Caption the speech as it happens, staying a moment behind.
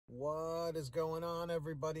What is going on,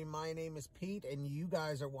 everybody? My name is Pete, and you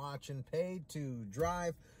guys are watching Paid to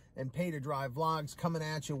Drive and Pay to Drive vlogs, coming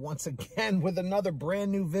at you once again with another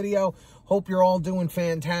brand new video. Hope you're all doing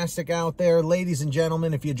fantastic out there. Ladies and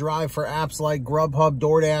gentlemen, if you drive for apps like Grubhub,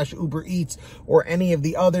 Doordash, Uber Eats, or any of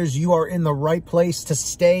the others, you are in the right place to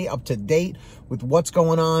stay up to date with what's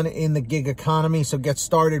going on in the gig economy. So get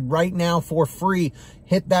started right now for free.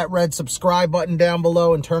 Hit that red subscribe button down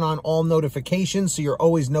below and turn on all notifications so you're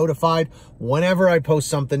always notified whenever I post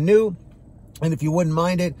something new. And if you wouldn't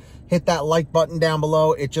mind it, hit that like button down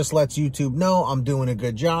below. It just lets YouTube know I'm doing a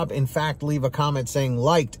good job. In fact, leave a comment saying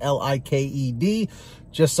liked, L-I-K-E-D,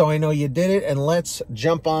 just so I know you did it. And let's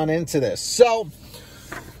jump on into this. So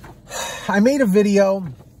I made a video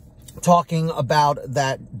talking about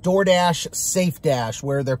that Doordash Safe Dash,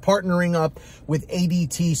 where they're partnering up with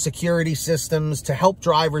ADT security systems to help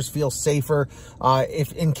drivers feel safer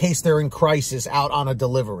if in case they're in crisis out on a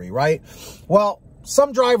delivery, right? Well,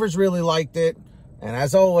 some drivers really liked it. And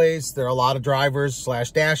as always, there are a lot of drivers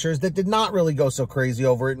 / dashers that did not really go so crazy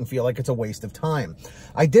over it and feel like it's a waste of time.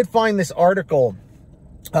 I did find this article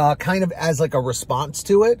kind of as like a response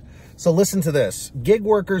to it. So listen to this. Gig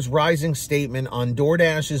workers' rising statement on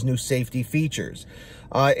DoorDash's new safety features.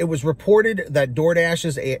 It was reported that DoorDash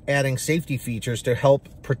is adding safety features to help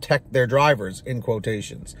protect their drivers, in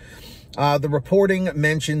quotations. The reporting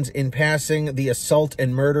mentions in passing the assault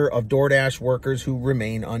and murder of DoorDash workers who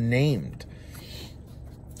remain unnamed.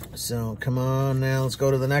 So come on now, let's go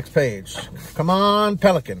to the next page. Come on,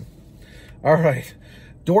 Pelican. All right.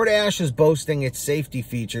 DoorDash is boasting its safety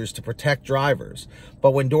features to protect drivers,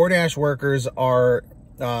 but when DoorDash workers are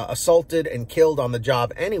assaulted and killed on the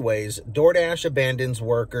job anyways, DoorDash abandons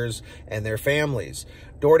workers and their families.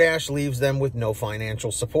 DoorDash leaves them with no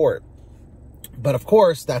financial support. But of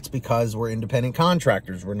course, that's because we're independent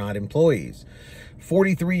contractors. We're not employees.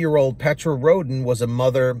 43-year-old Petra Roden was a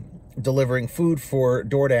mother delivering food for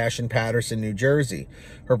DoorDash in Paterson, New Jersey.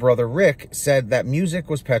 Her brother Rick said that music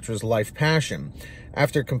was Petra's life passion.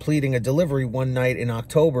 After completing a delivery one night in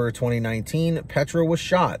October 2019, Petra was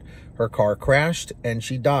shot. Her car crashed and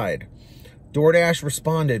she died. DoorDash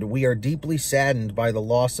responded, "We are deeply saddened by the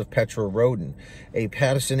loss of Petra Roden, a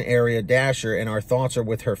Paterson area dasher, and our thoughts are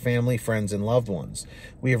with her family, friends, and loved ones.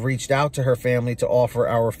 We have reached out to her family to offer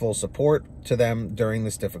our full support to them during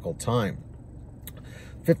this difficult time."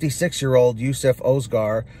 56-year-old Yusuf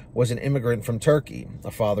Ozgar was an immigrant from Turkey,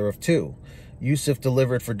 a father of two. Yusuf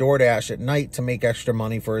delivered for DoorDash at night to make extra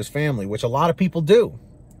money for his family, which a lot of people do.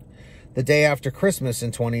 The day after Christmas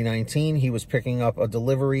in 2019, he was picking up a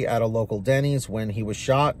delivery at a local Denny's when he was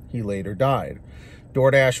shot. He later died.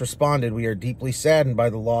 DoorDash responded, "We are deeply saddened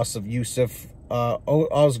by the loss of Yusuf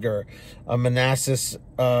Ozgar, a Manassas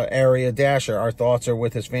area dasher. Our thoughts are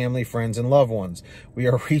with his family, friends, and loved ones. We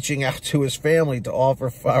are reaching out to his family to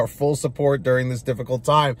offer our full support during this difficult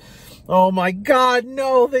time." Oh my God,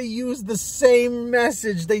 no, they used the same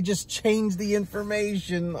message. They just changed the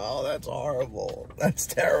information. Oh, that's horrible. That's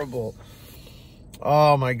terrible.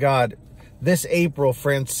 Oh my God. This April,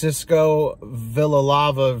 Francisco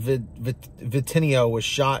Villalava Vitinio was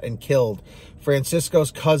shot and killed.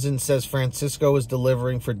 Francisco's cousin says Francisco was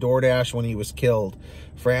delivering for DoorDash when he was killed.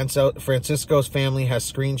 Francisco's family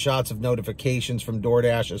has screenshots of notifications from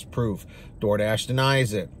DoorDash as proof. DoorDash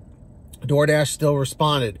denies it. DoorDash still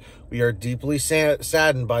responded, "We are deeply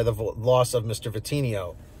saddened by the loss of Mr.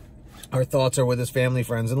 Vitinio. Our thoughts are with his family,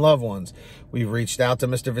 friends, and loved ones. We've reached out to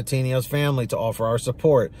Mr. Vitinio's family to offer our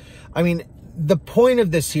support." I mean, the point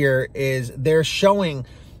of this here is they're showing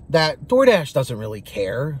that DoorDash doesn't really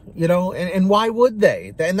care, you know, and why would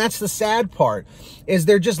they? And that's the sad part, is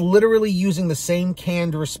they're just literally using the same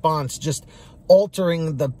canned response, just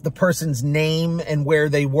altering the person's name and where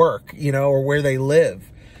they work, you know, or where they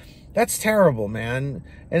live. That's terrible, man.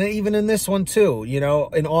 And even in this one, too, you know,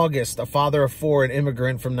 in August, a father of four, an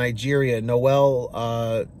immigrant from Nigeria, Noel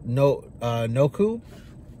Noku,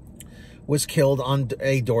 was killed on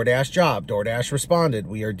a DoorDash job. DoorDash responded,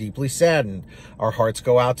 "We are deeply saddened. Our hearts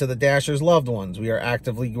go out to the dasher's loved ones. We are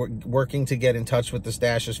actively working to get in touch with this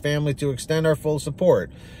dasher's family to extend our full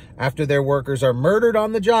support. After their workers are murdered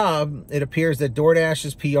on the job, it appears that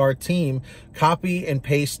DoorDash's PR team copy and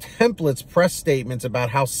paste templates, press statements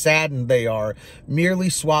about how saddened they are, merely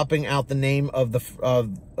swapping out the name of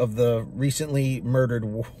the recently murdered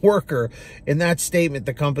worker. In that statement,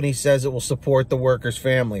 the company says it will support the worker's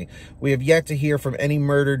family. We have yet to hear from any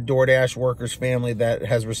murdered DoorDash worker's family that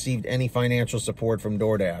has received any financial support from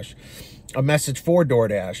DoorDash. A message for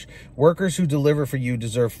DoorDash. Workers who deliver for you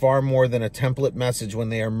deserve far more than a template message when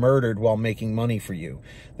they are murdered while making money for you.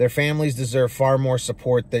 Their families deserve far more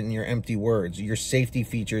support than your empty words. Your safety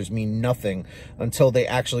features mean nothing until they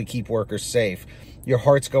actually keep workers safe. Your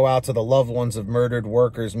hearts go out to the loved ones of murdered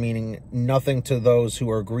workers, meaning nothing to those who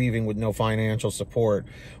are grieving with no financial support.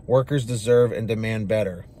 Workers deserve and demand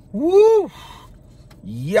better. Woo!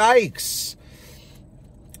 Yikes!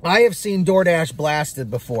 I have seen DoorDash blasted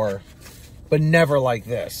before, but never like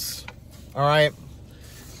this. All right?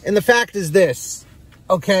 And the fact is this,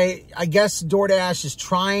 okay, I guess DoorDash is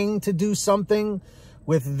trying to do something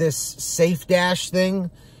with this Safe Dash thing,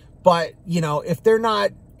 but, you know, if they're not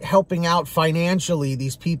helping out financially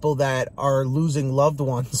these people that are losing loved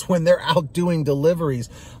ones when they're out doing deliveries,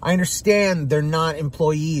 I understand they're not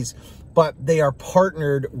employees, but they are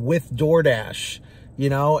partnered with DoorDash. You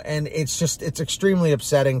know, and it's extremely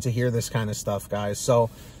upsetting to hear this kind of stuff, guys. So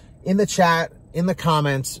in the chat, in the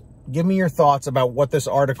comments, give me your thoughts about what this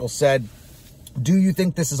article said. Do you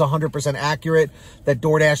think this is 100% accurate, that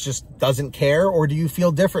DoorDash just doesn't care, or do you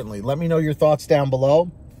feel differently? Let me know your thoughts down below.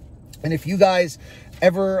 And if you guys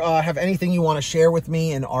ever have anything you want to share with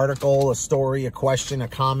me, an article, a story, a question, a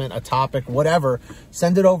comment, a topic, whatever,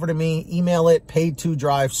 send it over to me. Email it,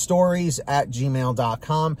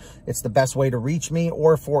 paid2drivestories@gmail.com. It's the best way to reach me.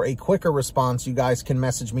 Or for a quicker response, you guys can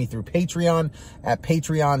message me through Patreon at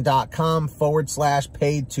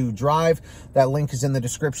patreon.com/paid2drive. That link is in the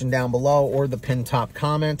description down below or the pinned top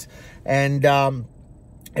comment.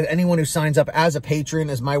 And anyone who signs up as a patron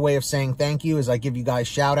is my way of saying thank you, as I give you guys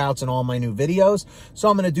shout outs in all my new videos. So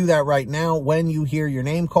I'm going to do that right now. When you hear your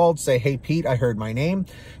name called, say, "Hey, Pete, I heard my name."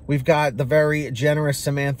 We've got the very generous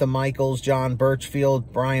Samantha Mikles, John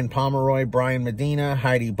Birchfield, Brian Pomeroy, Brian Medina,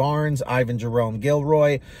 Heidi Barnes, Ivan Jerome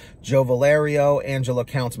Gilroy, Joe Valerio, Angela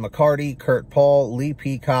Counts McCarty, Kurt Paul, Lee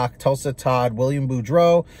Peacock, Tulsa Todd, William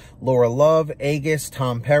Boudreau, Laura Love, Agus,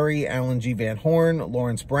 Tom Perry, Alan G. Van Horn,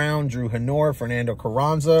 Lawrence Brown, Drew Hanor, Fernando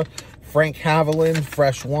Carranza, Frank Haviland,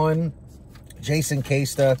 Fresh One, Jason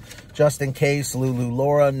Casta, Justin Case, Lulu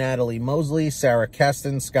Laura, Natalie Mosley, Sarah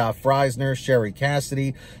Keston, Scott Freisner, Sherry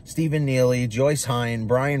Cassidy, Stephen Neely, Joyce Hine,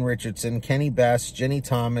 Brian Richardson, Kenny Best, Jenny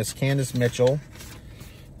Thomas, Candace Mitchell.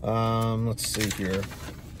 Let's see here.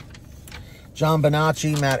 John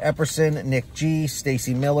Bonacci, Matt Epperson, Nick G,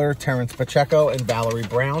 Stacy Miller, Terrence Pacheco, and Valerie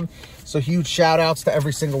Brown. So huge shout outs to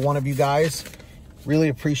every single one of you guys. Really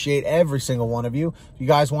appreciate every single one of you. If you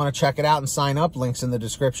guys want to check it out and sign up, links in the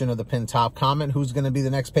description of the pinned top comment. Who's going to be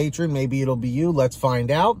the next patron? Maybe it'll be you. Let's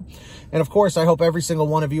find out. And of course, I hope every single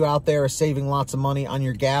one of you out there is saving lots of money on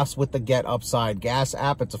your gas with the Get Upside Gas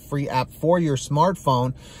app. It's a free app for your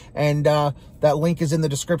smartphone. And that link is in the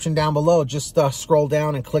description down below. Just scroll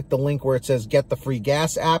down and click the link where it says Get the Free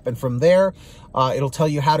Gas app. And from there, it'll tell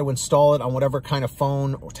you how to install it on whatever kind of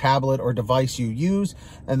phone or tablet or device you use.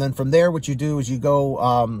 And then from there, what you do is you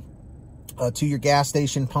go to your gas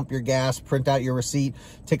station, pump your gas, print out your receipt,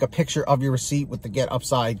 take a picture of your receipt with the Get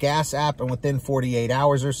Upside Gas app, and within 48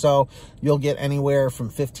 hours or so, you'll get anywhere from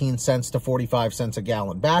 15 cents to 45 cents a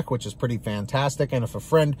gallon back, which is pretty fantastic. And if a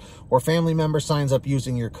friend or family member signs up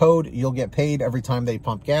using your code, you'll get paid every time they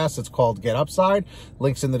pump gas. It's called Get Upside.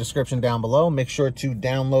 Links in the description down below. Make sure to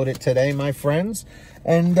download it today, my friends.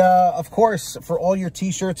 And of course, for all your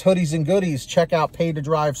t-shirts, hoodies, and goodies, check out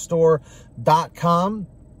paid2drivestore.com.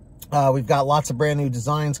 We've got lots of brand new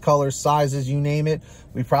designs, colors, sizes, you name it.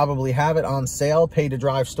 We probably have it on sale.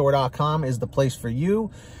 Paid2drivestore.com is the place for you.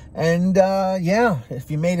 And yeah, if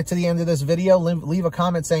you made it to the end of this video, leave a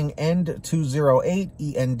comment saying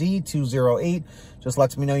END208, END208. Just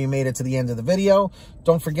lets me know you made it to the end of the video.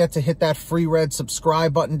 Don't forget to hit that free red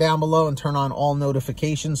subscribe button down below and turn on all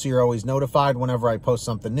notifications so you're always notified whenever I post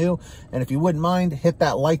something new. And if you wouldn't mind, hit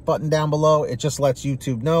that like button down below. It just lets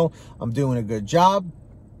YouTube know I'm doing a good job.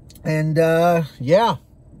 And yeah,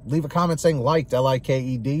 leave a comment saying liked,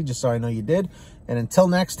 L-I-K-E-D, just so I know you did. And until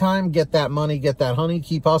next time, get that money, get that honey,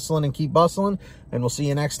 keep hustling and keep bustling. And we'll see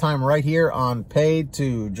you next time right here on Paid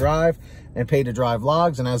to Drive and Paid to Drive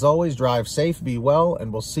Vlogs. And as always, drive safe, be well,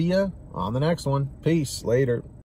 and we'll see you on the next one. Peace. Later.